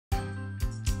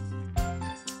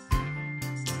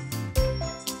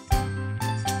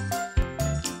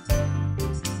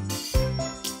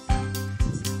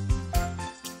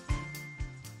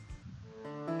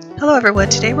Hello everyone,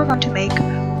 today we're going to make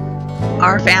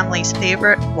our family's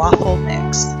favorite waffle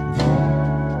mix.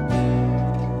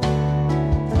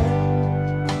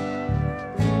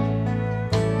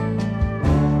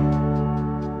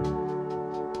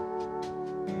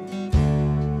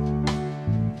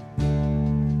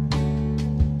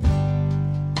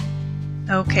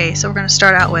 Okay, so we're going to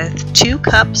start out with 2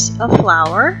 cups of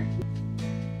flour,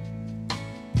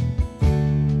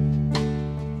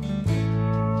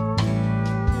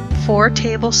 4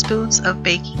 tablespoons of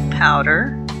baking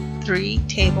powder, 3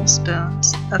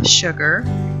 tablespoons of sugar,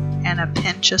 and a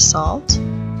pinch of salt.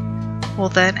 We'll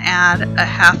then add a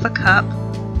half a cup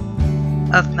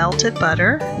of melted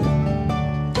butter,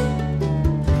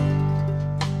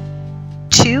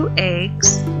 2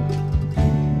 eggs,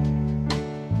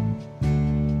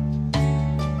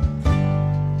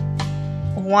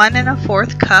 1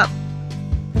 1/4 cup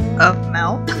of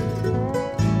milk,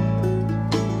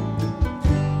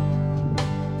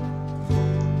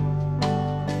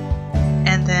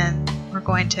 and then we're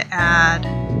going to add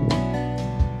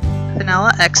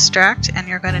vanilla extract, and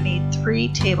you're going to need 3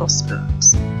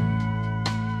 tablespoons.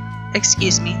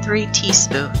 Excuse me, 3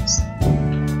 teaspoons.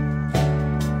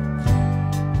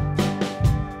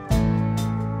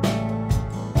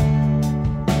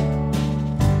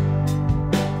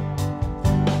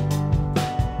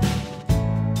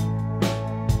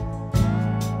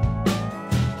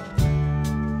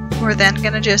 We're then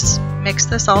going to just mix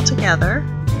this all together.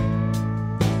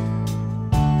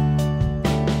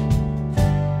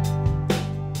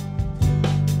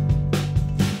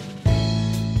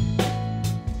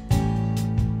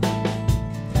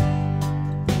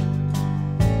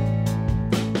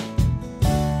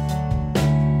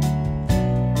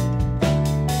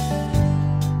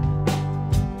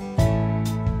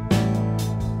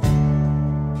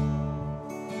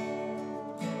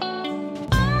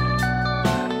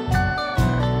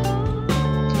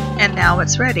 And now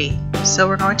it's ready. So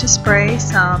we're going to spray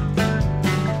some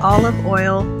olive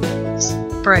oil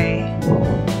spray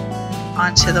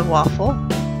onto the waffle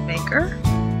maker.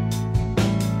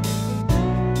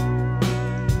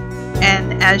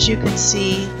 And as you can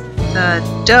see,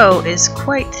 the dough is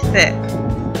quite thick.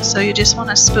 So you just want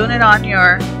to spoon it on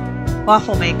your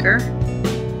waffle maker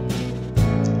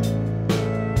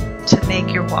to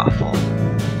make your waffle.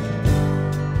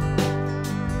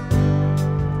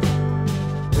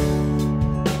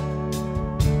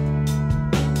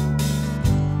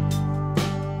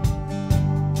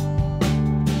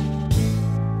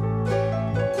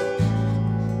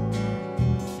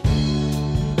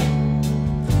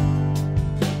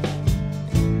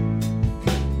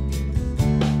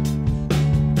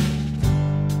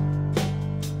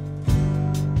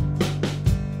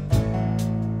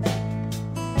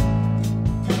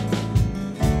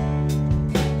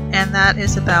 And that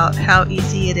is about how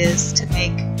easy it is to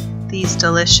make these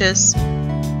delicious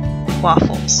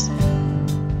waffles.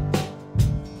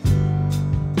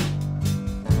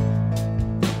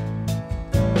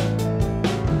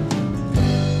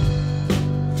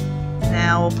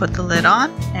 Now we'll put the lid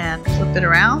on and flip it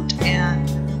around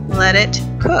and let it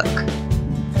cook.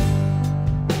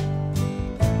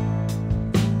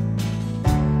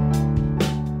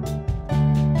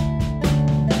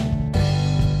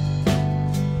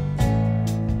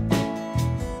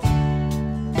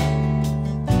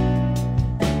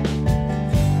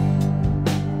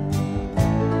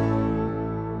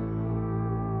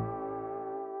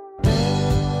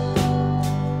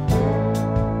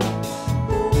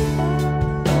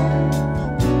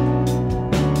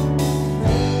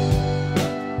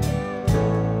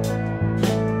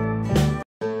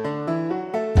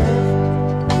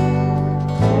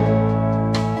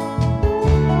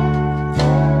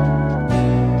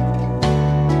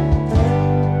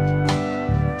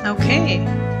 Okay,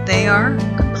 they are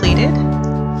completed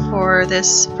for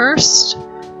this first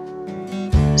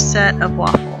set of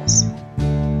waffles.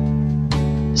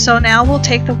 So now we'll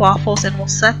take the waffles and we'll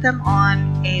set them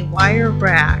on a wire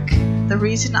rack. The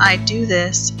reason I do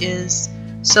this is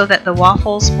so that the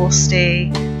waffles will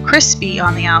stay crispy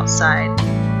on the outside,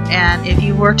 and if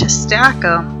you were to stack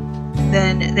them,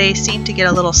 then they seem to get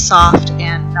a little soft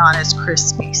and not as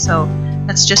crispy. So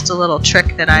that's just a little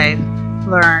trick that I've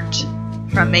learned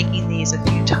from making these a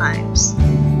few times.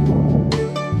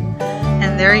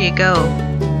 And there you go,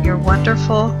 your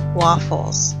wonderful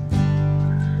waffles.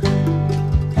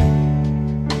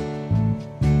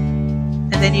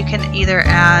 And then you can either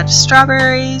add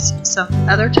strawberries, some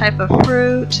other type of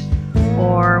fruit,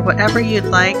 or whatever you'd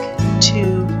like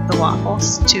to the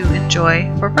waffles to enjoy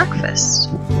for breakfast.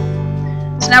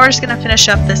 So now we're just going to finish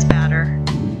up this batter.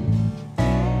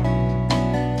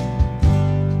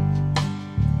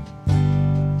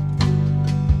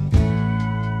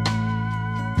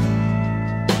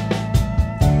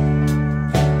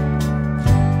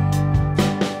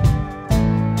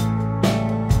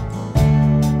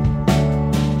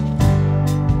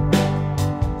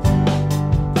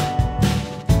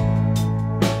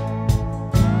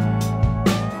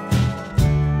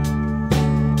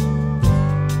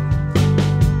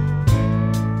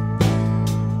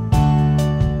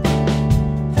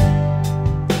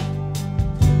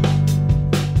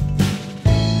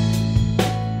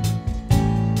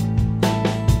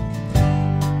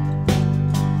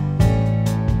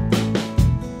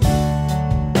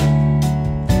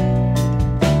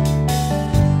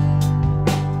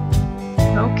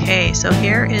 so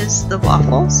here is the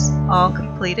waffles all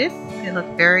completed. They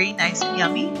look very nice and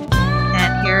yummy.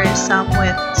 And here is some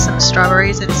with some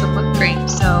strawberries and some whipped cream.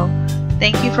 So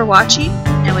thank you for watching,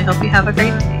 and we hope you have a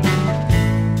great day.